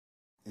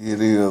It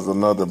is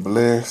another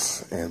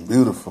blessed and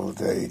beautiful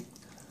day.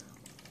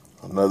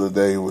 Another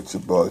day with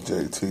your boy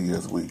JT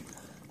as we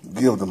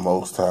give the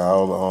Most High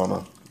all the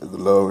honor, the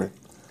glory,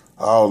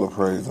 all the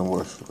praise and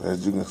worship.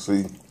 As you can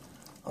see,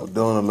 I'm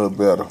doing a little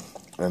better.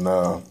 And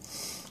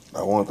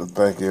I want to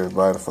thank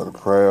everybody for the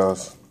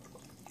prayers.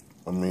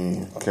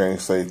 Can't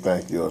say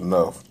thank you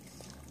enough.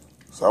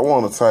 So I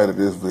want to title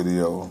this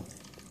video,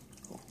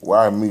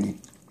 Why Me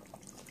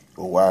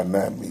or Why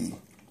Not Me?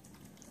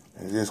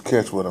 And just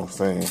catch what I'm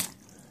saying.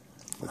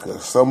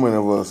 Because so many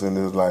of us in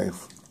this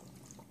life,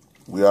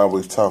 we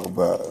always talk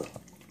about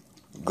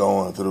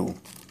going through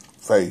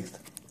faith,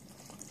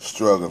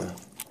 struggling,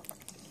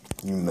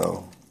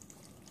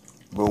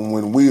 But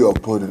when we are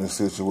put in a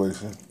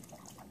situation,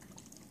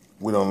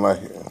 we don't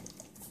like it.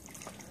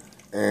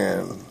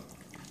 And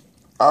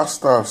I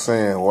stopped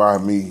saying, why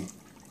me,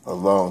 a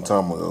long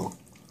time ago,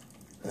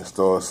 and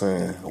started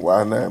saying,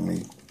 why not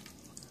me?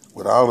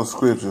 With all the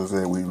scriptures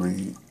that we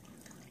read,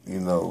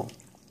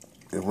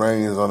 it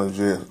rains on the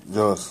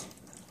just,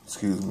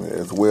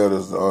 as well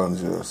as the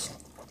unjust.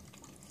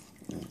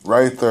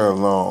 Right there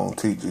alone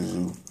teaches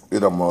you,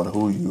 it don't matter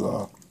who you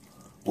are,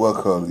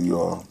 what color you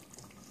are.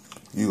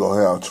 You're going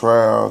to have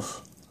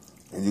trials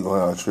and you're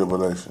going to have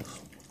tribulations.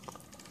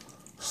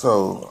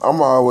 So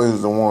I'm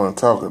always the one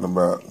talking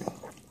about,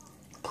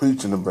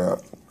 preaching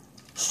about,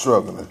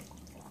 struggling.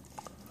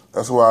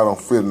 That's why I don't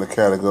fit in the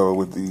category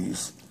with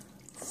these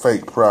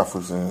fake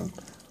prophets and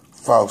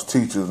false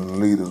teachers and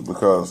leaders,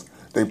 because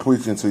they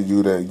preaching to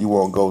you that you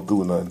won't go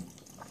through nothing.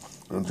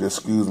 And just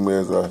excuse me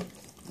as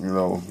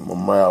my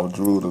mouth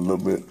drooled a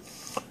little bit.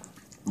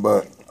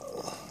 But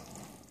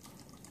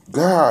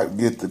God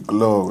get the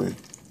glory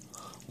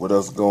with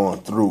us going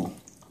through.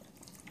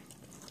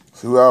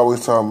 See, we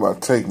always talking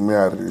about take me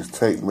out of this,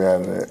 take me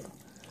out of that.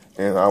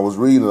 And I was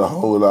reading a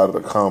whole lot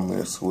of the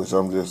comments, which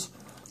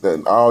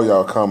that all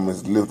y'all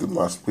comments lifted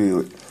my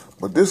spirit.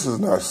 But this is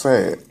not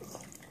sad.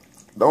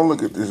 Don't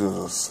look at this as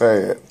a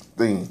sad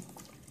thing.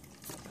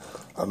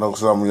 I know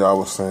some of y'all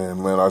was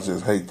saying, man, I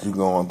just hate you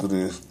going through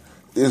this.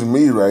 It's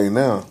me right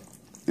now.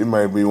 It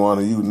may be one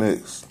of you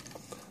next.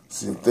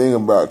 See, the thing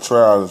about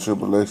trials and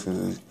tribulations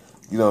is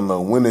you don't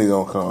know when they're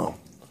going to come.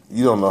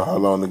 You don't know how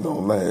long they're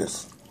going to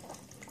last.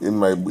 It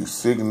may be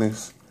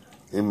sickness.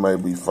 It may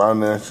be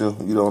financial.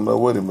 You don't know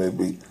what it may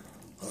be.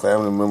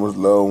 Family members,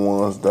 loved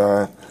ones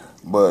died.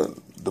 But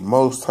the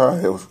Most High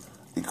has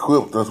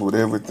equipped us with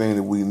everything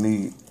that we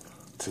need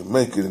to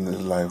make it in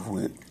this life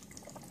with.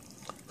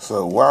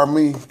 So why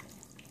me?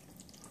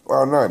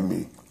 Why not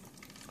me?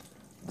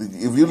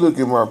 If you look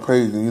at my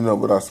page and you know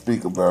what I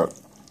speak about,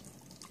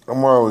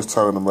 I'm always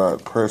talking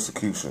about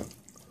persecution,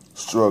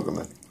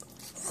 struggling,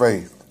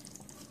 faith,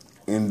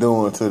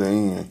 enduring to the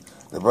end.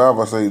 The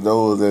Bible says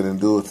those that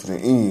endure to the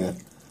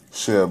end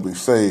shall be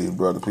saved,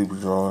 brother People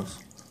Jones.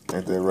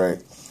 Ain't that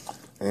right?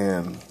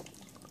 And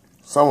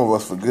some of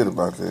us forget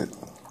about that.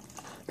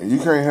 And you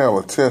can't have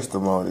a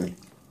testimony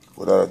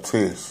without a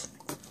test.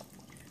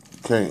 You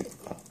can't,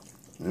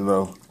 And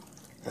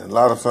a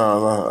lot of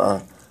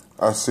times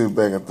I sit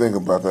back and think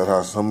about that,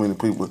 how so many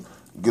people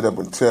get up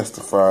and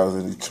testify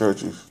in these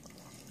churches,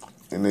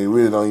 and they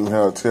really don't even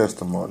have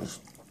testimonies.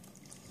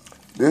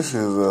 This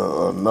is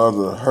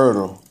another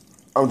hurdle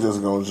I'm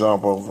just going to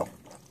jump over,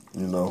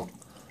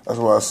 That's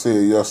why I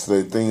said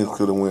yesterday things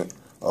could have went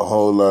a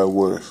whole lot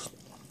worse.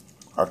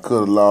 I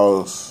could have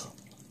lost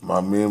my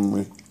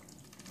memory.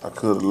 I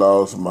could have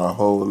lost my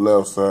whole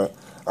left side.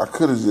 I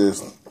could have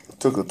just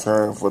took a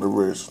turn for the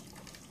rest.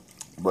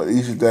 But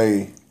each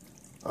day,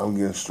 I'm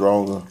getting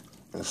stronger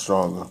and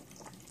stronger.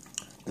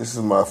 This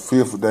is my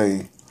 5th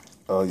day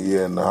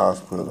in the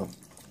hospital.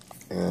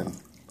 And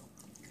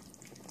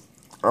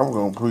I'm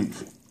going to preach.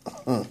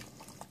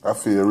 I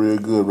feel real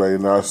good right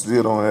now. I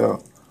still don't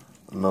have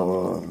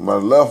my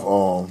left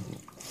arm.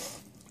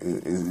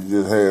 It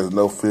just has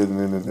no feeling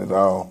in it at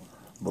all.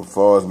 But as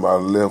far as my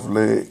left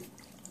leg,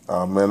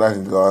 man, I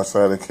can go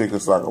outside and kick a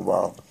soccer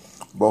ball.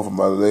 Both of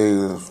my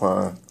legs is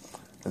fine.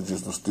 I'm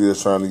still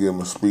trying to get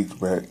my speech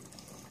back,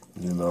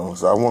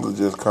 So I want to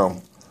just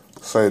come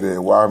say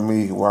that, why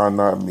me, why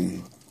not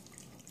me?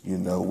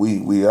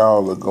 We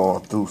all are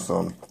going through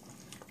something.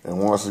 And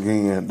once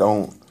again,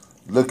 don't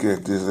look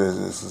at this as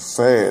it's a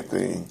sad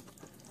thing,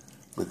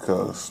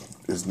 because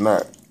it's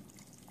not.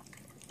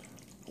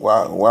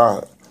 Why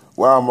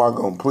am I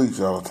going to preach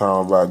all the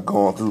time about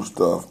going through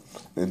stuff,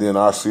 and then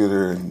I sit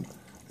here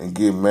and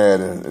get mad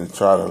and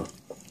try to,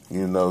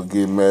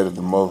 get mad at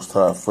the Most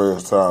High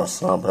first time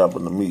something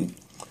happened to me?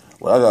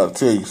 Well, I got to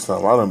tell you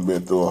something. I done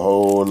been through a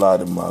whole lot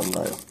in my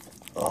life.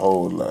 A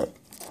whole lot.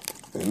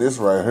 And this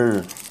right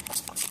here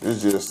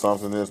is just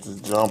something else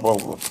to jump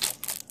over.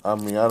 I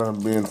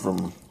done been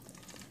from,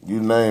 you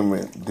name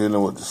it,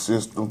 dealing with the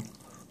system,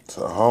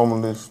 to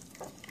homeless,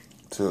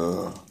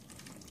 to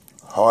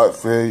heart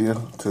failure,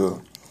 to,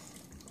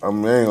 I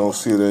ain't going to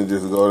sit there and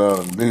just go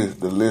down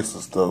the list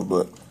of stuff,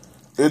 but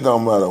it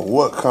don't matter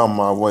what come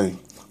my way,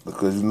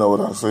 because you know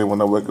what I say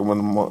when I wake up in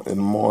the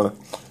morning,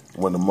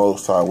 when the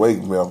Most High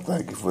wake me up,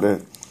 thank you for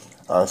that.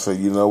 I say,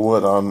 you know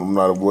what, I'm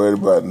not worried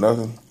about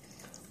nothing,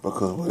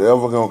 because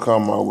whatever gonna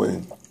come my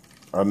way,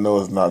 I know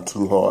it's not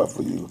too hard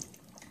for you.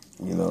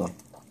 You know,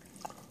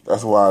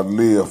 that's why I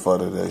live for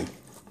today,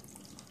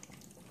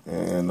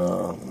 and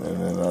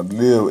I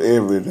live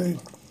every day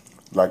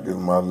like it's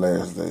my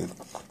last day.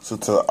 So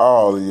to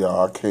all of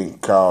y'all, I can't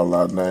call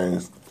out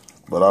names,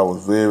 but I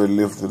was very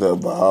lifted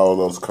up by all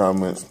those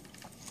comments.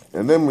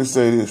 And let me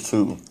say this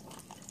too.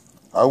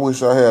 I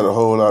wish I had a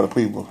whole lot of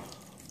people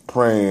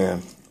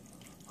praying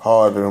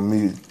harder than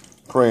me,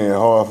 praying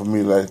hard for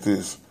me like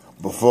this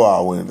before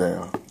I went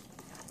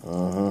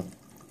down.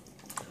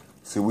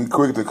 See, we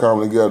quick to come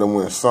together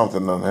when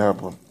something done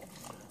happen.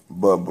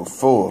 But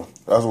before,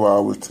 that's why I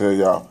always tell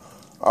y'all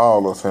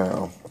all the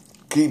time,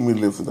 keep me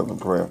lifted up in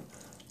prayer.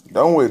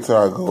 Don't wait till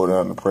I go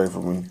down to pray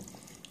for me.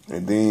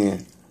 And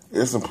then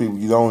there's some people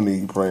you don't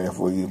need praying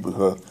for you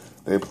because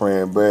they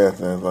praying bad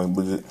things.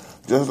 But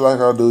just like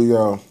I do,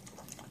 y'all,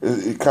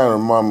 it kind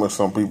of reminds me of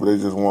some people,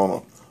 they just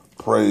want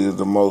to praise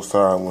the Most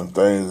High when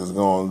things is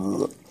going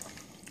good.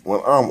 When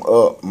I'm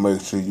up,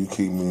 make sure you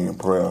keep me in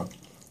prayer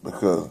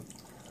because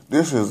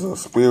this is a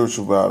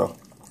spiritual battle,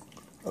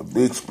 a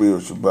big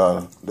spiritual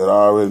battle that I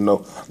already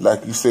know.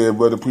 Like you said,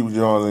 Brother People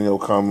Jones, in your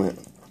comment,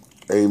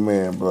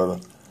 amen, brother.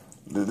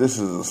 This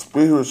is a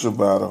spiritual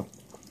battle.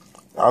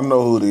 I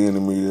know who the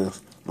enemy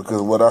is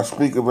because what I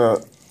speak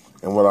about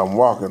and what I'm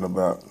walking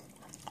about,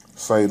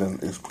 Satan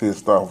is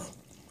pissed off.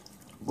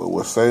 But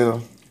with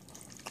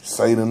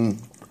Satan,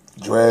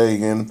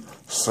 dragon,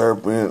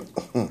 serpent,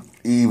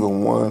 evil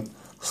one,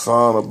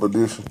 son of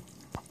perdition,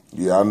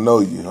 yeah, I know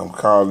you. I'm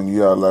calling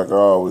you out like I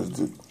always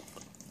do.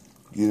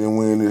 You didn't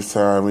win this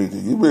time either.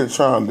 You've been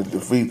trying to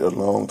defeat a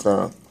long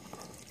time.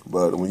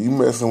 But when you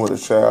messing with a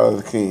child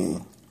of the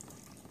king,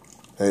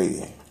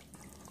 hey,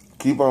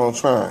 keep on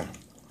trying.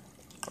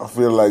 I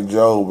feel like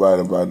Job right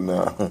about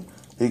now.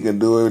 He can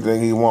do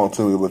everything he wants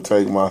to me, but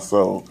take my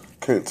soul.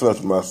 Can't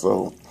touch my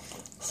soul.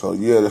 So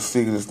yeah, the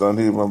sickness done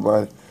hit my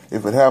body.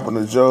 If it happened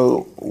to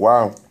Job,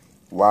 why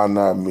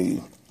not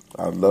me?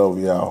 I love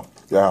y'all.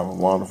 Y'all have a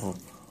wonderful,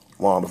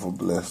 wonderful,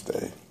 blessed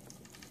day.